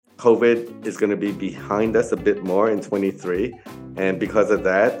COVID is going to be behind us a bit more in 23. And because of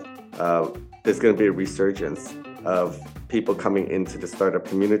that, there's going to be a resurgence of people coming into the startup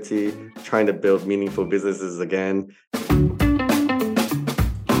community, trying to build meaningful businesses again.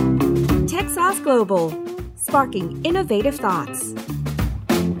 TechSauce Global, sparking innovative thoughts.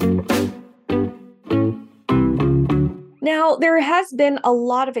 Now, there has been a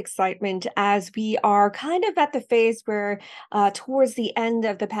lot of excitement as we are kind of at the phase where towards the end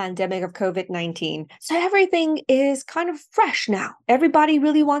of the pandemic of COVID-19. So everything is kind of fresh now. Everybody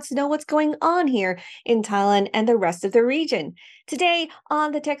really wants to know what's going on here in Thailand and the rest of the region. Today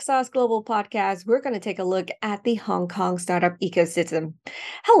on the TechSauce Global podcast, we're going to take a look at the Hong Kong startup ecosystem.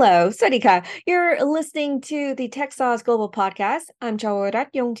 Hello, Swadika. You're listening to the TechSauce Global podcast. I'm Chawarat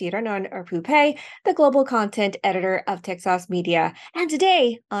Yongjiran Arpupe, the global content editor of TechSauce Media. And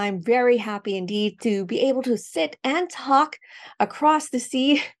today, I'm very happy indeed to be able to sit and talk across the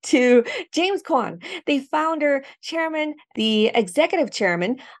sea to James Kwan, the founder, chairman, the executive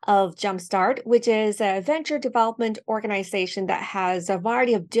chairman of Jumpstart, which is a venture development organization that has a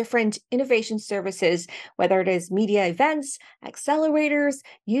variety of different innovation services, whether it is media events, accelerators,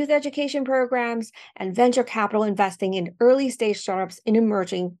 youth education programs, and venture capital investing in early stage startups in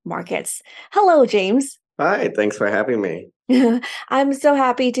emerging markets. Hello, James. Hi, thanks for having me. I'm so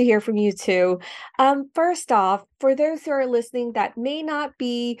happy to hear from you too. First off, for those who are listening that may not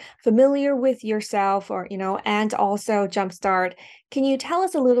be familiar with yourself or, and also Jumpstart, can you tell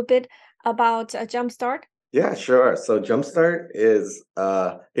us a little bit about Jumpstart? Yeah, sure. So Jumpstart is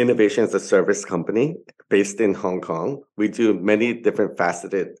innovation as a service company based in Hong Kong. We do many different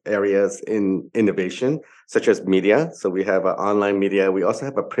faceted areas in innovation, such as media. So we have online media. We also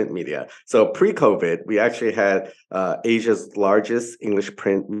have a print media. So pre-COVID, we actually had Asia's largest English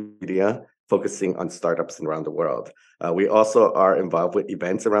print media focusing on startups around the world. We also are involved with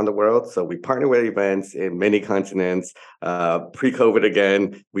events around the world. So we partner with events in many continents. Pre-COVID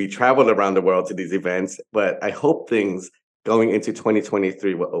again, we traveled around the world to these events, but I hope things going into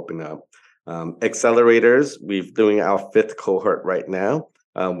 2023 will open up. Accelerators, we're doing our 5th cohort right now.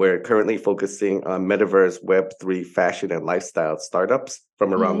 We're currently focusing on metaverse, Web3, fashion, and lifestyle startups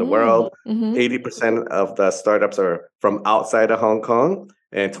from around the world. 80% of the startups are from outside of Hong Kong,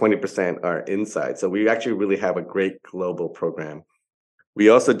 and 20% are inside. So we actually really have a great global program. We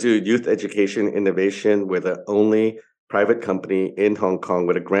also do youth education innovation. We're the only private company in Hong Kong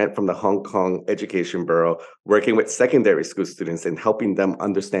with a grant from the Hong Kong Education Bureau, working with secondary school students and helping them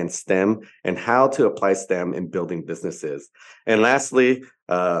understand STEM and how to apply STEM in building businesses. And lastly,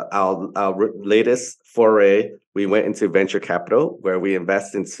 our latest foray, we went into venture capital, where we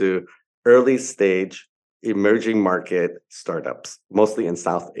invest into early stage emerging market startups, mostly in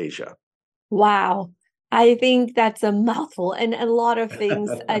South Asia. Wow. I think that's a mouthful and a lot of things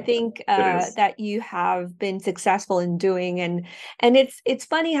I think that you have been successful in doing. And it's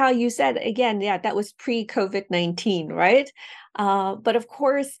funny how you said, again, that was pre-COVID-19, right? But of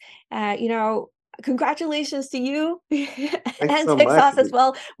course, congratulations to you and so TechSauce much. as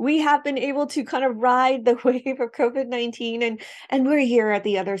well. We have been able to kind of ride the wave of COVID-19 and we're here at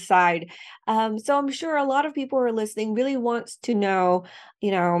the other side. So I'm sure a lot of people who are listening really wants to know,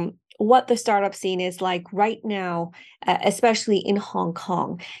 what the startup scene is like right now, especially in Hong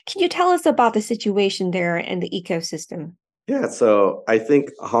Kong. Can you tell us about the situation there and the ecosystem? Yeah, so I think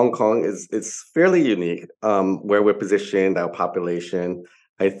Hong Kong is fairly unique where we're positioned, our population.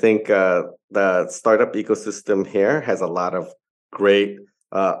 I think the startup ecosystem here has a lot of great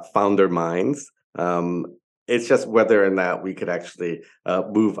founder minds. It's just whether or not we could actually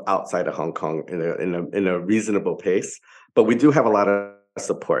move outside of Hong Kong in a reasonable pace. But we do have a lot of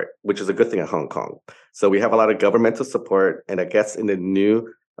support, which is a good thing in Hong Kong. So we have a lot of governmental support, and I guess in the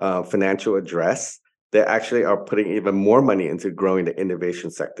new financial address, they actually are putting even more money into growing the innovation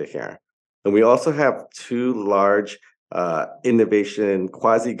sector here. And we also have 2 large innovation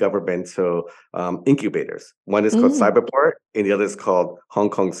quasi-governmental incubators. One is called Cyberport, and the other is called Hong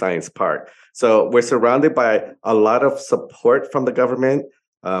Kong Science Park. So we're surrounded by a lot of support from the government.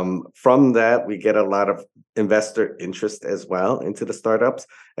 From that, we get a lot of investor interest as well into the startups.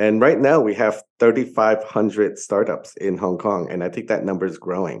 And right now, we have 3,500 startups in Hong Kong, and I think that number is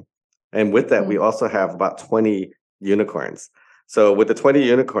growing. And with that, we also have about 20 unicorns. So with the 20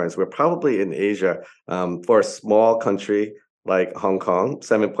 unicorns, we're probably in Asia for a small country like Hong Kong,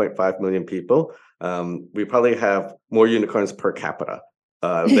 7.5 million people. We probably have more unicorns per capita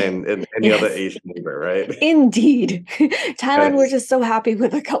than in any other Asian neighbor, right? Indeed. Thailand, we're just so happy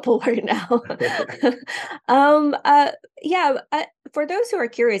with a couple right now. For those who are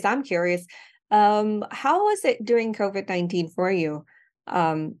curious, I'm curious. How was it during COVID-19 for you?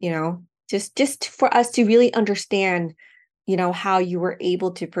 just for us to really understand, how you were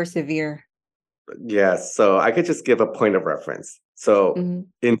able to persevere. Yes. So I could just give a point of reference. So Hmm.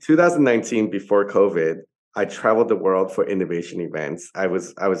 in 2019, before COVID, I traveled the world for innovation events. I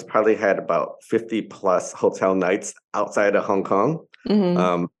was probably had about 50 plus hotel nights outside of Hong Kong. Hmm.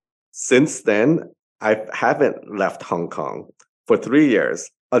 Um, since then, I haven't left Hong Kong for 3 years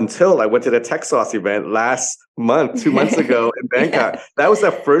until I went to the Texas event last month, 2 months ago in Yeah. Bangkok. That was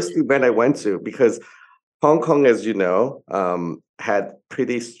the first event I went to because Hong Kong, as you know, had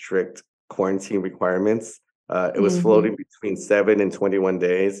pretty strict quarantine requirements. It was Hmm. floating between 7 and 21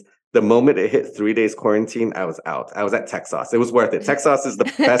 days. The moment it hit 3 days quarantine, I was out. I was at Texas. It was worth it. Texas is the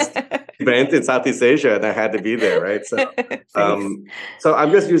best event in Southeast Asia, and I had to be there, right? So, Thanks. um, so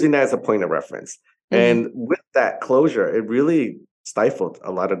I'm just using that as a point of reference. Hmm. And with that closure, it really stifled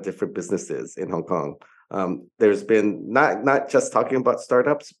a lot of different businesses in Hong Kong. There's been not just talking about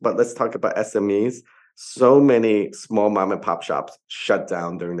startups, but let's talk about SMEs. So many small mom and pop shops shut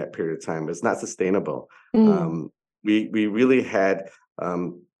down during that period of time. It's not sustainable. Mm. Um, we really had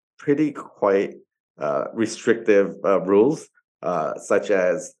pretty quite restrictive rules, such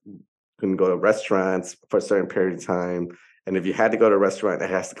as you couldn't go to restaurants for a certain period of time. And if you had to go to a restaurant, it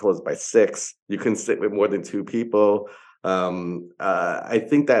has to close by 6. You couldn't sit with more than 2 people. I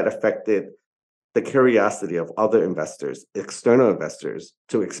think that affected the curiosity of other investors, external investors,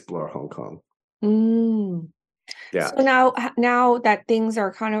 to explore Hong Kong. Mm. Yeah. So now that things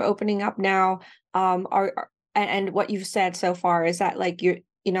are kind of opening up now, and what you've said so far is that like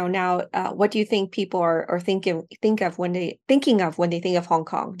now, what do you think people are thinking of when they think of Hong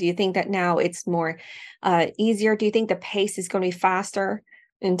Kong? Do you think that now it's more easier? Do you think the pace is going to be faster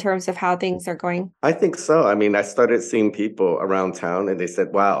in terms of how things are going? I think so. I mean, I started seeing people around town and they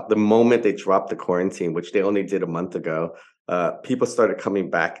said, wow, the moment they dropped the quarantine, which they only did a month ago, people started coming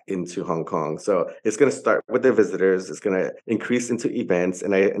back into Hong Kong. So it's going to start with their visitors. It's going to increase into events.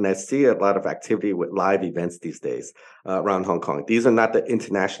 And I see a lot of activity with live events these days around Hong Kong. These are not the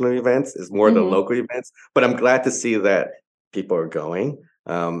international events, it's more the Hmm. local events. But I'm glad to see that people are going.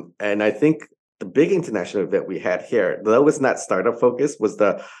 And I think the big international event we had here, though it's not startup focused, was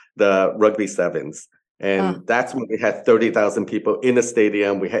the rugby sevens. Uh, And that's when we had 30,000 people in the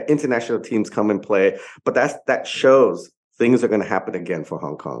stadium. We had international teams come and play. But that shows things are going to happen again for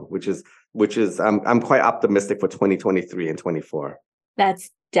Hong Kong, which is I'm quite optimistic for 2023 and 24. that's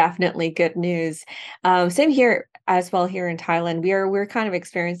definitely good news. Same here as well here in Thailand. We're kind of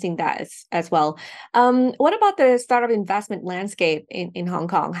experiencing that as well. What about the startup investment landscape in Hong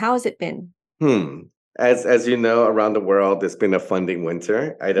Kong? How has it been? Hmm. As you know, around the world, there's been a funding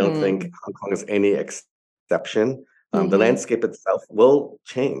winter. I don't think Mm. Hong Kong is any exception. The Hmm. landscape itself will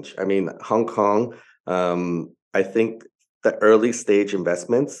change. I mean, Hong Kong, I think the early stage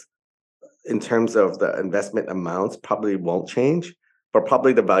investments in terms of the investment amounts probably won't change, but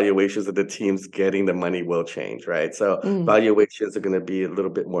probably the valuations of the teams getting the money will change, right? So Mm. valuations are going to be a little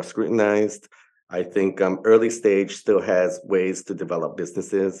bit more scrutinized. I think early stage still has ways to develop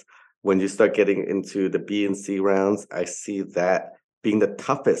businesses. When you start getting into the B and C rounds, I see that being the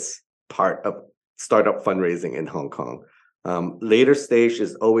toughest part of startup fundraising in Hong Kong. Later stage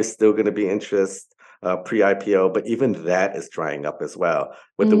is always still going to be interest pre-IPO, but even that is drying up as well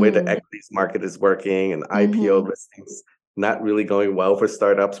with the way the Mm. equities market is working and IPO Hmm. listings not really going well for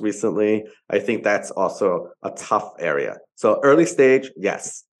startups recently. I think that's also a tough area. So early stage,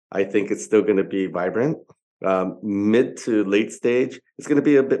 yes, I think it's still going to be vibrant. Mid to late stage, it's going to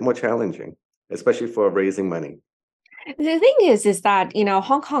be a bit more challenging, especially for raising money. The thing is that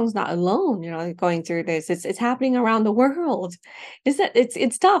Hong Kong's not alone. Going through this. It's happening around the world. Is that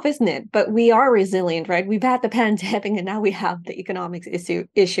it's tough, isn't it? But we are resilient, right? We've had the pandemic, and now we have the economics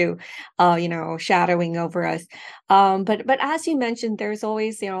issue, shadowing over us. But as you mentioned, there's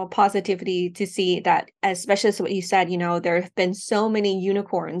always positivity to see that, especially as what you said. There have been so many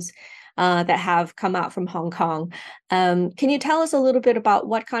unicorns. That have come out from Hong Kong. Can you tell us a little bit about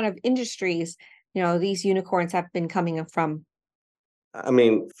what kind of industries these unicorns have been coming from? I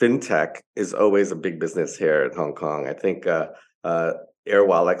mean, fintech is always a big business here in Hong Kong. I think uh,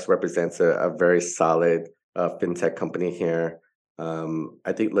 AirWallex represents a very solid fintech company here.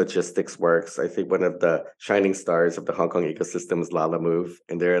 I think logistics works. I think one of the shining stars of the Hong Kong ecosystem is Lalamove,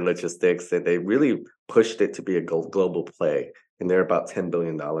 and they're in logistics, and they really pushed it to be a global play. And they're about $10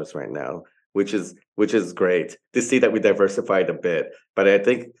 billion right now, which is great to see that we diversified a bit. But I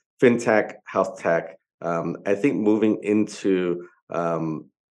think fintech, health tech, I think moving into um,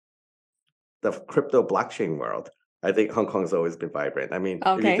 the crypto blockchain world, I think Hong Kong has always been vibrant. I mean,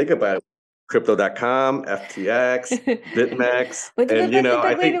 if you think Okay. about it, Crypto.com, FTX, BitMEX, and I Wait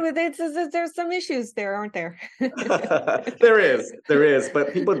a think minute, there's some issues there, aren't there? there is,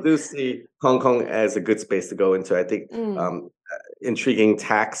 but people do see Hong Kong as a good space to go into. I think Mm, intriguing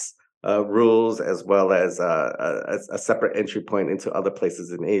tax rules as well as a separate entry point into other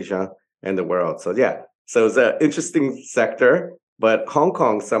places in Asia and the world. So yeah, so it's an interesting sector, but Hong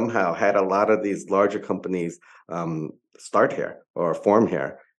Kong somehow had a lot of these larger companies start here or form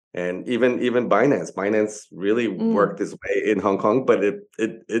here. And even Binance really mm. worked its way in Hong Kong, but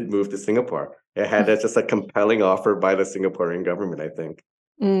it moved to Singapore. It had just a compelling offer by the Singaporean government, I think.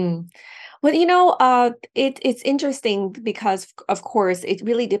 Mm. Well, it's interesting because, of course, it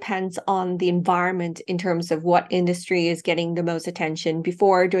really depends on the environment in terms of what industry is getting the most attention.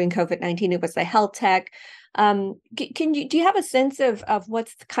 Before, during COVID-19, it was the health tech. Do you have a sense of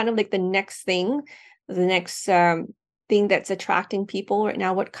what's kind of like the next thing, the next thing that's attracting people right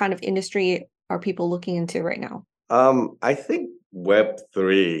now? What kind of industry are people looking into right now? I think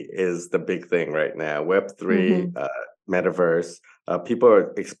Web3 is the big thing right now. Web3, Mm-hmm. metaverse, people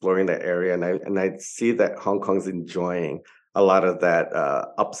are exploring that area, and I see that Hong Kong's enjoying a lot of that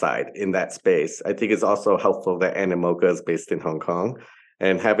upside in that space. I think it's also helpful that Animoca is based in Hong Kong.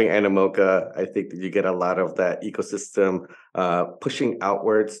 And having Animoca, I think that you get a lot of that ecosystem pushing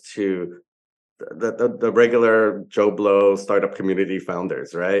outwards to the regular Joe Blow startup community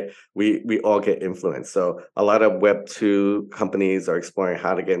founders, right? We all get influenced. So a lot of Web2 companies are exploring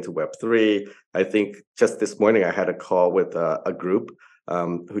how to get into Web3. I think just this morning I had a call with a group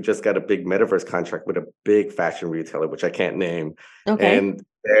who just got a big metaverse contract with a big fashion retailer, which I can't name. Okay. And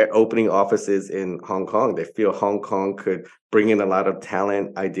they're opening offices in Hong Kong. They feel Hong Kong could bring in a lot of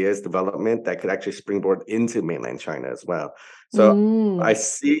talent, ideas, development that could actually springboard into mainland China as well. So I Mm.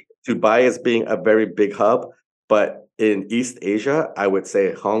 see Dubai as being a very big hub, but in East Asia, I would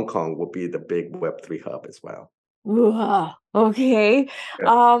say Hong Kong will be the big Web3 hub as well. Wow. Okay.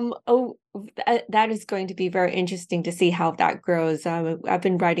 Yeah. That is going to be very interesting to see how that grows. I've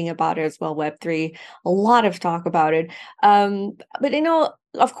been writing about it as well, Web3, a lot of talk about it. But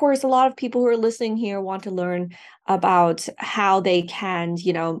of course, a lot of people who are listening here want to learn about how they can,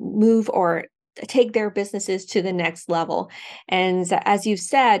 move or take their businesses to the next level. And as you've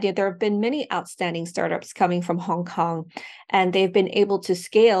said, there have been many outstanding startups coming from Hong Kong, and they've been able to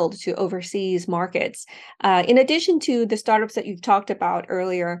scale to overseas markets. In addition to the startups that you've talked about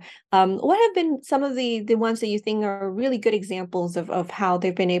earlier, what have been some of the ones that you think are really good examples of how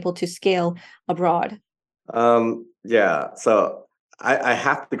they've been able to scale abroad? Yeah, so I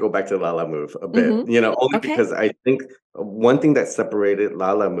have to go back to Lala Move a bit, Mm-hmm. only Okay. because I think one thing that separated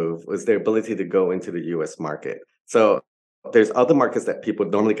Lala Move was their ability to go into the US market. So there's other markets that people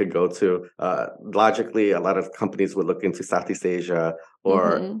normally could go to. Logically, a lot of companies would look into Southeast Asia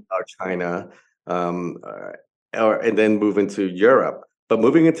Mm-hmm. or China, and then move into Europe. But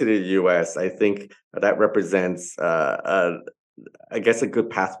moving into the US, I think that represents, I guess, a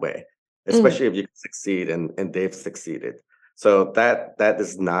good pathway, Mm. especially if you succeed and they've succeeded. So that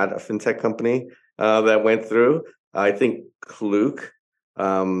is not a fintech company that went through. I think Klook,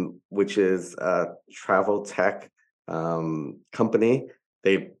 which is a travel tech company,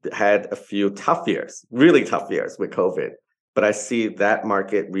 they've had a few tough years, really tough years with COVID. But I see that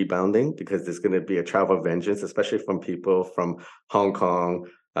market rebounding because there's going to be a travel vengeance, especially from people from Hong Kong.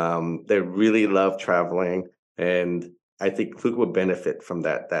 They really love traveling, and I think Klook would benefit from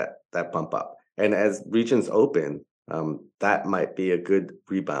that bump up. And as regions open, that might be a good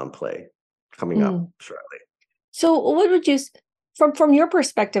rebound play coming up Mm. shortly. So what would from your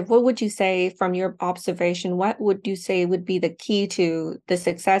perspective, what would you say from your observation, what would you say would be the key to the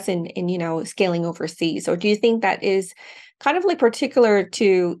success in scaling overseas? Or do you think that is kind of like particular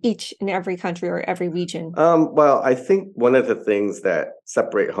to each and every country or every region? Well, I think one of the things that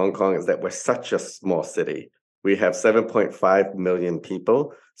separate Hong Kong is that we're such a small city. We have 7.5 million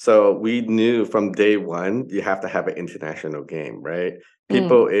people. So we knew from day one, you have to have an international game, right? Mm,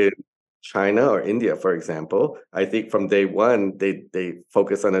 People in China or India, for example, I think from day one, they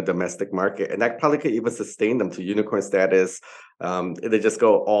focus on a domestic market. And that probably could even sustain them to unicorn status. They just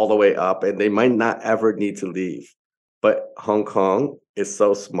go all the way up and they might not ever need to leave. But Hong Kong is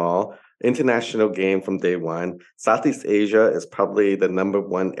so small, international game from day one. Southeast Asia is probably the number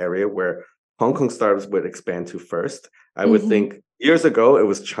one area where Hong Kong startups would expand to first. I would hmm think years ago it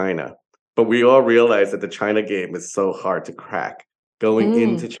was China, but we all realize that the China game is so hard to crack. Going mm.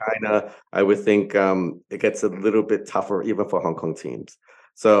 into China, I would think it gets a little bit tougher even for Hong Kong teams.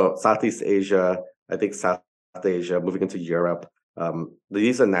 So Southeast Asia, I think South Asia, moving into Europe,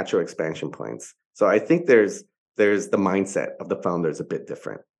 these are natural expansion points. So I think there's the mindset of the founders a bit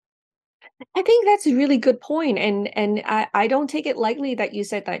different. I think that's a really good point. And I don't take it lightly that you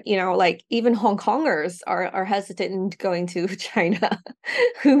said that, like even Hong Kongers are hesitant going to China.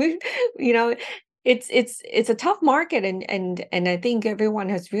 Who, you know, it's a tough market, and I think everyone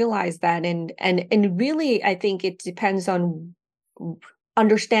has realized that. And really I think it depends on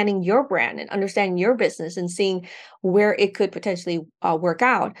understanding your brand and understanding your business and seeing where it could potentially work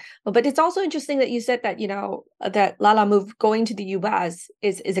out. But it's also interesting that you said that, that Lala Move going to the US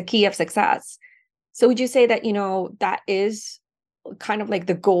is a key of success. So would you say that, that is kind of like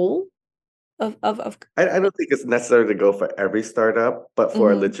the goal of I don't think it's necessary to go for every startup, but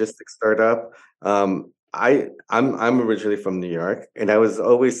for a Mhm. logistics startup, I'm originally from New York, and I was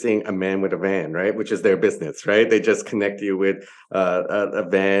always seeing a man with a van, right? Which is their business, right? They just connect you with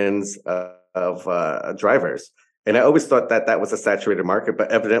vans of drivers, and I always thought that that was a saturated market,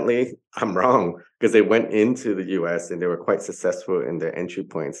 but evidently I'm wrong because they went into the U.S. and they were quite successful in their entry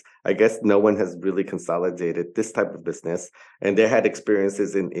points. I guess no one has really consolidated this type of business, and they had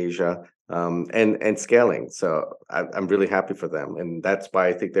experiences in Asia and scaling. So I'm really happy for them, and that's why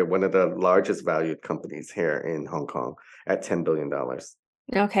I think they're one of the largest valued companies here in Hong Kong at $10 billion.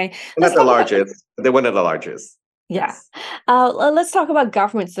 Okay, let's Not the talk about largest, but they're one of the largest. yeah. Yes. Let's talk about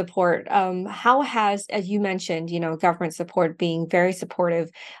government support. How has, as you mentioned, government support being very supportive,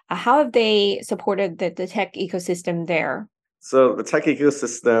 how have they supported the tech ecosystem there? So the tech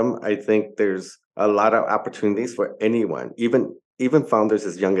ecosystem, I think there's a lot of opportunities for anyone, even founders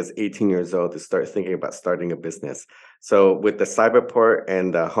as young as 18 years old to start thinking about starting a business. So with the Cyberport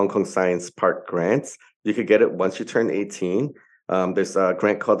and the Hong Kong Science Park grants, you could get it once you turn 18. There's a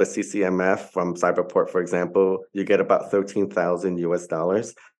grant called the CCMF from Cyberport, for example. You get about 13,000 US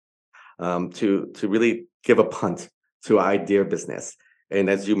dollars to really give a punt to an idea business. And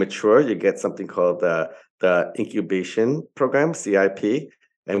as you mature, you get something called the incubation program, CIP.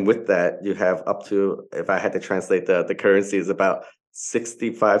 And with that, you have up to, if I had to translate the currency, is about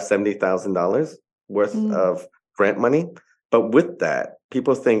 65, $70,000 worth Mm. of grant money. But with that,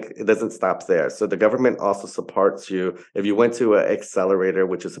 people think it doesn't stop there. So the government also supports you. If you went to an accelerator,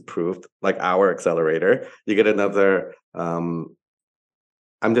 which is approved, like our accelerator, you get another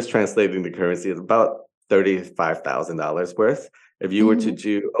I'm just translating the currency. It's about $35,000 worth. If you were to Mhm.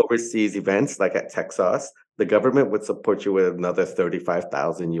 do overseas events like at Texas, the government would support you with another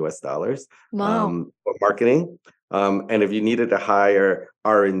 35,000 US dollars Wow. for marketing. And if you needed to hire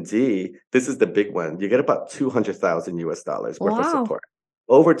R&D, this is the big one. You get about 200,000 US dollars worth of Wow. support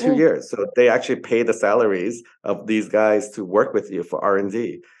over two Mm. years. So they actually pay the salaries of these guys to work with you for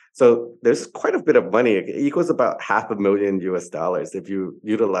R&D. So there's quite a bit of money. It equals about half a million US dollars if you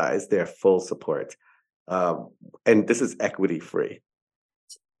utilize their full support. Um, and this is equity free.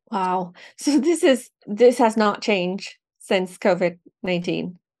 Wow. So this has not changed since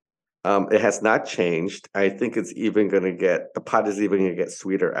COVID-19. It has not changed. I think it's even going to get, the pot is even going to get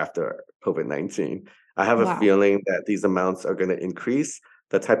sweeter after COVID-19. I have a Wow. feeling that these amounts are going to increase.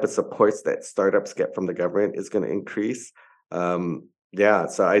 The type of supports that startups get from the government is going to increase. Yeah,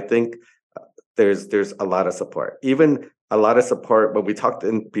 so I think there's a lot of support. Even a lot of support when we talked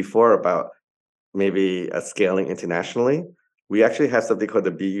in before about maybe scaling internationally. We actually have something called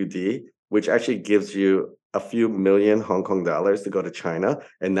the BUD, which actually gives you a few million Hong Kong dollars to go to China.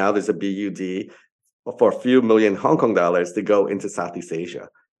 And now there's a BUD for a few million Hong Kong dollars to go into Southeast Asia.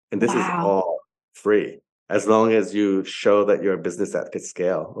 And this is Wow. all free as long as you show that you're a business that could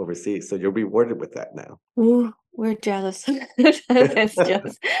scale overseas. So you're rewarded with that now. Ooh, we're jealous. That's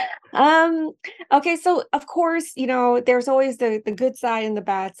just um okay, so of course, there's always the good side and the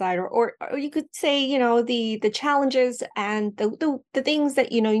bad side, or you could say, the challenges and the things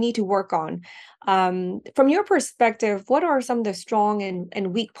that you need to work on. From your perspective, what are some of the strong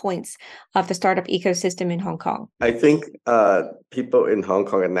and weak points of the startup ecosystem in Hong Kong? I think people in Hong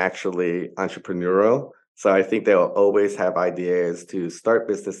Kong are naturally entrepreneurial. So I think they'll always have ideas to start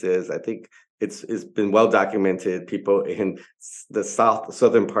businesses. I think it's been well documented. People in the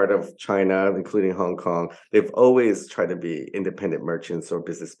southern part of China, including Hong Kong, they've always tried to be independent merchants or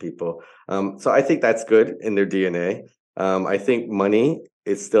business people. So I think that's good in their DNA. I think money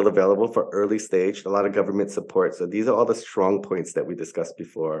is still available for early stage, a lot of government support. So these are all the strong points that we discussed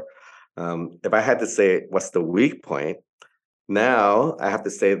before. If I had to say what's the weak point, now I have to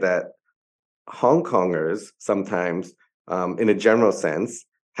say that Hong Kongers sometimes, in a general sense,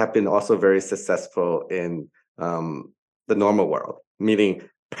 have been also very successful in the normal world, meaning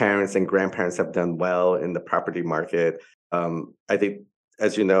parents and grandparents have done well in the property market. I think,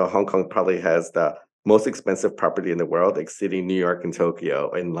 as you know, Hong Kong probably has the most expensive property in the world, exceeding New York and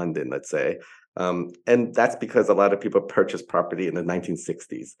Tokyo and London, let's say. And that's because a lot of people purchased property in the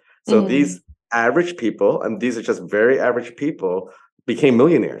 1960s. So Mm. these average people, and these are just very average people, became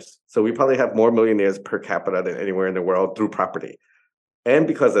millionaires. So we probably have more millionaires per capita than anywhere in the world through property. And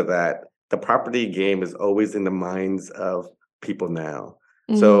because of that, the property game is always in the minds of people now.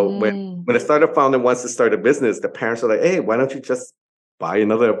 So Mm. when a startup founder wants to start a business, the parents are like, "Hey, why don't you just buy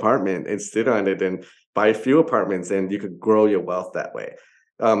another apartment and sit on it and buy a few apartments and you could grow your wealth that way."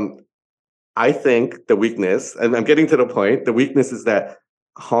 Um, I think the weakness, and I'm getting to the point, the weakness is that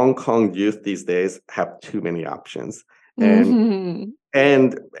Hong Kong youth these days have too many options. And Mhm.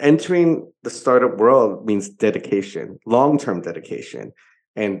 and entering the startup world means dedication, long-term dedication.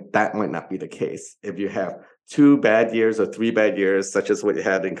 And that might not be the case. If you have 2 bad years or 3 bad years, such as what you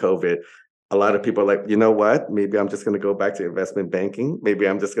had in COVID, a lot of people are like, you know what? Maybe I'm just going to go back to investment banking. Maybe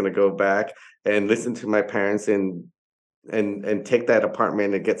I'm just going to go back and listen to my parents and take that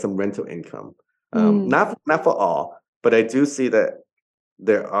apartment and get some rental income. Mm. Not for all, but I do see that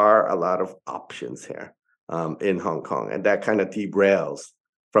there are a lot of options here in Hong Kong, and that kind of derails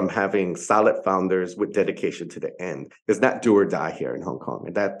from having solid founders with dedication to the end. It's not do or die here in Hong Kong,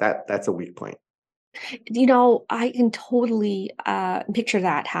 and that's a weak point. I can totally picture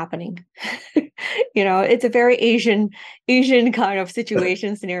that happening. It's a very Asian kind of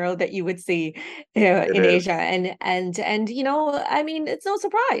situation scenario that you would see It in is. Asia, and I mean, it's no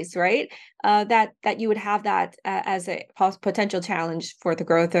surprise, right? That you would have that as a potential challenge for the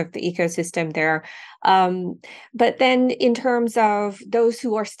growth of the ecosystem there. Um, but then, in terms of those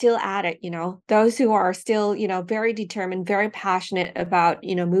who are still at it, those who are still, very determined, very passionate about,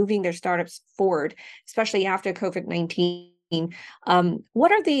 moving their startups forward, especially after COVID-19.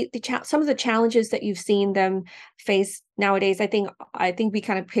 What are some of the challenges that you've seen them face nowadays? I think we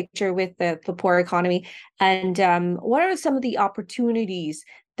kind of picture with the poor economy, and what are some of the opportunities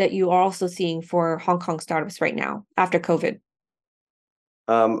that you are also seeing for Hong Kong startups right now after COVID?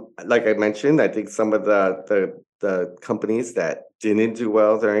 Like I mentioned, I think some of the companies that didn't do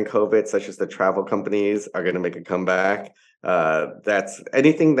well during COVID, such as the travel companies, are going to make a comeback. That's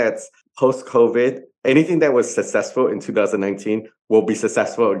anything that's post COVID, anything that was successful in 2019 will be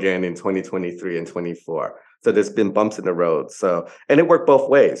successful again in 2023 and 24. So there's been bumps in the road. So, and it worked both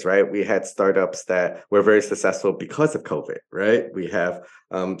ways, right? We had startups that were very successful because of COVID, right? We have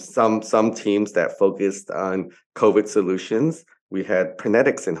some teams that focused on COVID solutions. We had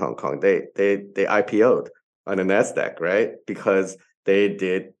Prenetics in Hong Kong. They IPO'd on the Nasdaq, right? Because they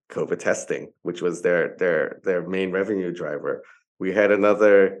did COVID testing, which was their main revenue driver. We had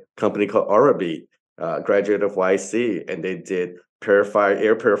another company called Orabeat, graduate of YC, and they did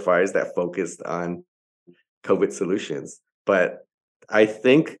air purifiers that focused on COVID solutions. But I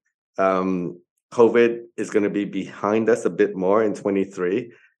think COVID is going to be behind us a bit more in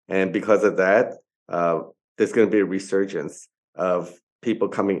 23. And because of that, uh, there's going to be a resurgence of people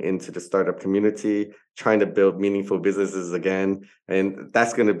coming into the startup community, trying to build meaningful businesses again. And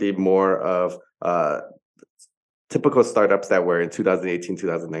that's going to be more of typical startups that were in 2018,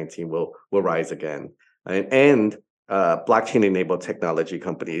 2019 will rise again. And blockchain enabled technology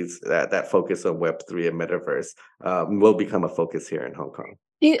companies that focus on Web3 and metaverse will become a focus here in Hong Kong.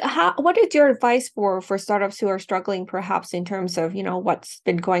 What is your advice for startups who are struggling, perhaps in terms of what's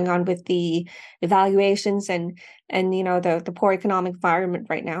been going on with the evaluations and the poor economic environment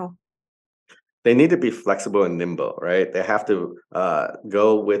right now? They need to be flexible and nimble, right? They have to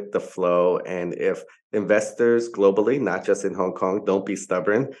go with the flow. And if investors globally, not just in Hong Kong, don't be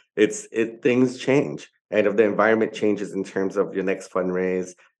stubborn, things change. And if the environment changes in terms of your next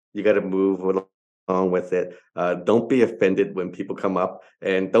fundraise, you got to move along with it. Don't be offended when people come up,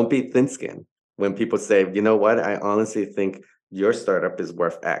 and don't be thin-skinned when people say, you know what, I honestly think your startup is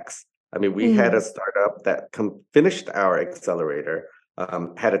worth X. I mean, we had a Mm. startup that finished our accelerator,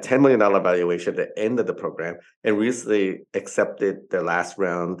 had a $10 million valuation at the end of the program, and recently accepted their last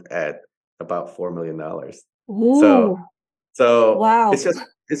round at about $4 million. So, Ooh, so wow. it's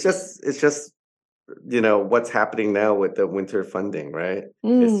just what's happening now with the winter funding, right?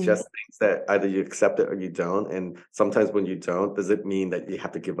 It's Mm. just things that either you accept it or you don't, and sometimes when you don't, does it mean that you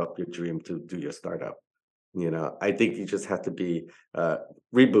have to give up your dream to do your startup? I think you just have to be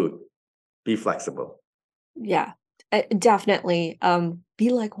reboot, be flexible. Yeah, definitely. be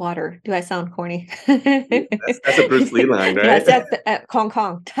like water. Do I sound corny? That's a Bruce Lee line, Yes, right? that's Hong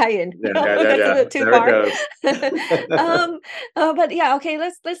Kong tie-in. Yeah, No, yeah, yeah, that's a yeah. bit too There it far. goes. But yeah, okay,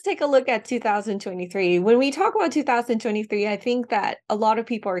 let's take a look at 2023. When we talk about 2023, I think that a lot of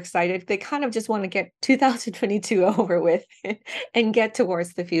people are excited. They kind of just want to get 2022 over with and get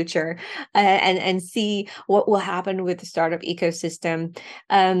towards the future, and see what will happen with the startup ecosystem.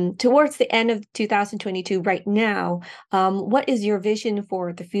 Towards the end of 2022, right now, what is your vision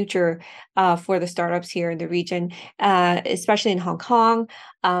for the future for the startups here in the region, especially in Hong Kong?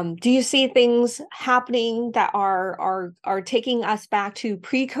 Do you see things happening that are taking us back to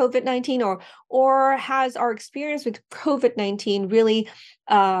pre-COVID-19, or has our experience with COVID-19 really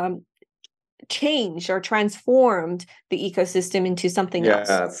changed or transformed the ecosystem into something else?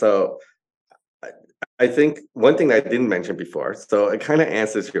 Yeah, so I I think one thing I didn't mention before, so it kind of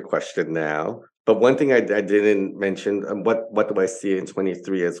answers your question now. But one thing I didn't mention, what do I see in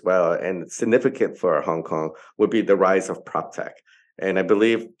 23 as well, and significant for Hong Kong would be the rise of prop tech. And I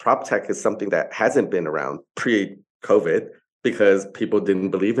believe prop tech is something that hasn't been around pre-COVID because people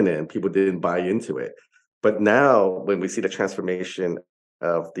didn't believe in it and people didn't buy into it. But now, when we see the transformation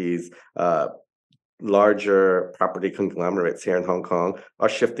of these larger property conglomerates here in Hong Kong are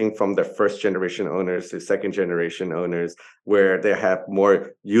shifting from their first generation owners to second generation owners, where they have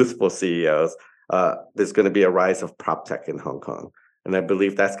more youthful CEOs. There's going to be a rise of prop tech in Hong Kong. And I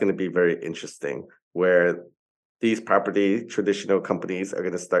believe that's going to be very interesting, where these property traditional companies are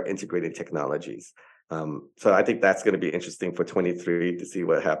going to start integrating technologies. So I think that's going to be interesting for 23 to see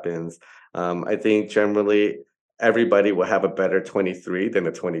what happens. I think generally everybody will have a better 23 than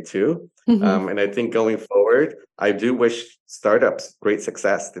a 22. Mhm. And I think going forward, I do wish startups great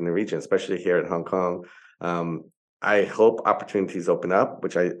success in the region, especially here in Hong Kong. I hope opportunities open up,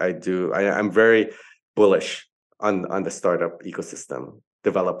 which I do. I'm very bullish on the startup ecosystem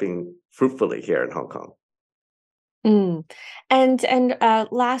developing fruitfully here in Hong Kong. Mm. And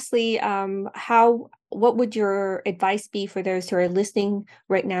lastly, what would your advice be for those who are listening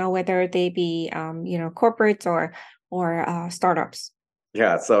right now, whether they be corporates or startups?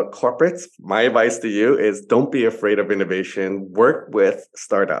 Yeah, so corporates, my advice to you is don't be afraid of innovation. Work with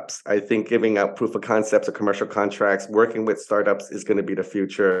startups. I think giving out proof of concepts or commercial contracts, working with startups is going to be the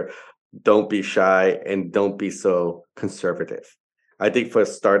future. Don't be shy and don't be so conservative. I think for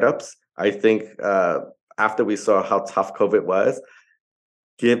startups, I think after we saw how tough COVID was,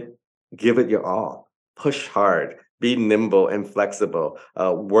 give give it your all. Push hard. Be nimble and flexible.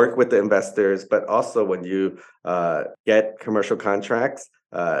 Work with the investors, but also when you get commercial contracts,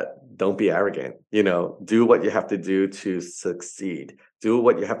 don't be arrogant. Do what you have to do to succeed. Do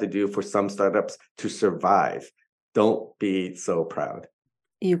what you have to do for some startups to survive. Don't be so proud.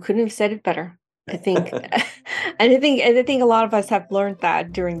 You couldn't have said it better. I think, and I think a lot of us have learned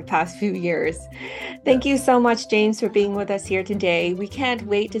that during the past few years. Thank you Yes. so much, James, for being with us here today. We can't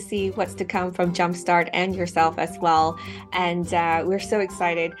wait to see what's to come from Jumpstart and yourself as well. And we're so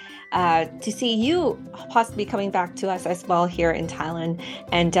excited to see you possibly coming back to us as well here in Thailand.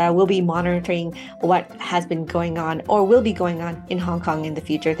 And we'll be monitoring what has been going on or will be going on in Hong Kong in the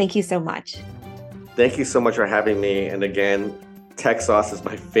future. Thank you so much. Thank you so much for having me. And again, Tech Sauce is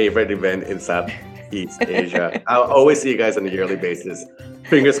my favorite event in Southeast Asia. I'll always see you guys on a yearly basis.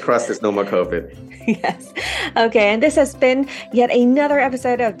 Fingers crossed there's no more COVID. Yes. Okay. And this has been yet another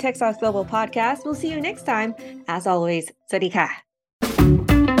episode of Tech Sauce Global Podcast. We'll see you next time. As always, สวัสดีค่ะ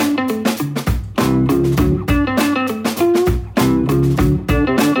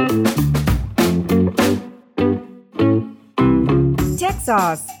Tech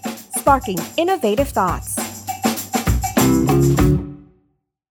Sauce, sparking innovative thoughts.